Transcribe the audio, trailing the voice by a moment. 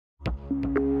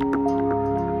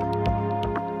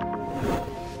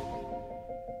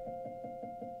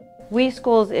WE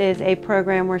Schools is a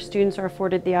program where students are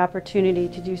afforded the opportunity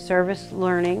to do service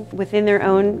learning within their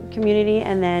own community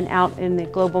and then out in the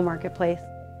global marketplace.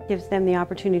 It gives them the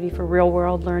opportunity for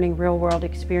real-world learning, real-world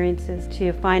experiences,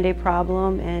 to find a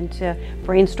problem and to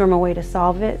brainstorm a way to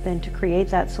solve it, then to create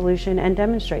that solution and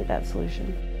demonstrate that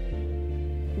solution.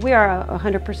 We are a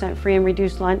 100% free and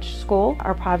reduced lunch school.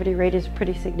 Our poverty rate is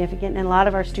pretty significant, and a lot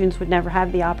of our students would never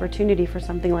have the opportunity for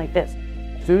something like this.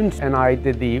 Students and I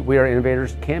did the We Are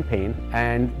Innovators campaign,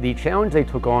 and the challenge they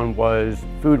took on was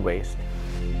food waste.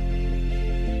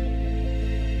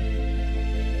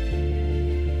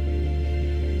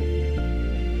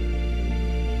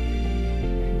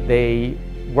 They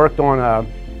worked on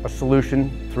a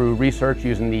solution through research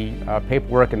using the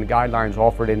paperwork and the guidelines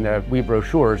offered in the WE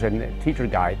brochures and the teacher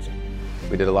guides.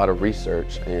 We did a lot of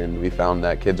research, and we found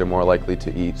that kids are more likely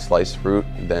to eat sliced fruit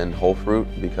than whole fruit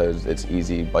because it's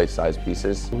easy bite-sized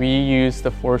pieces. We use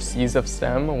the 4 C's of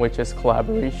STEM, which is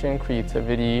collaboration,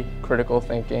 creativity, critical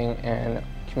thinking, and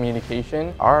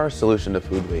communication. Our solution to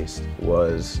food waste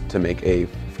was to make a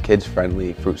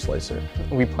kids-friendly fruit slicer.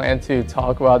 We plan to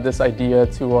talk about this idea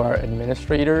to our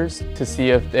administrators to see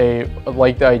if they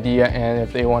like the idea and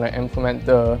if they want to implement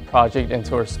the project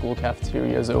into our school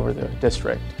cafeterias over the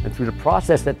district. And through the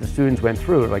process that the students went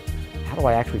through, like, how do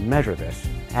I actually measure this?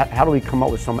 How do we come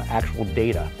up with some actual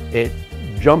data? It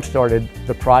jump-started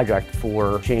the project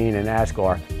for Shane and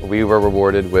Asgar. We were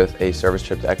rewarded with a service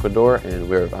trip to Ecuador,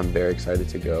 and I'm very excited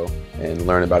to go and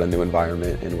learn about a new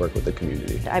environment and work with the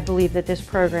community. I believe that this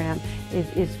program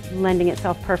is lending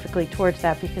itself perfectly towards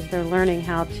that, because they're learning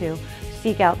how to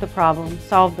seek out the problem,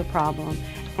 solve the problem,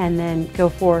 and then go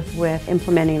forth with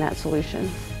implementing that solution.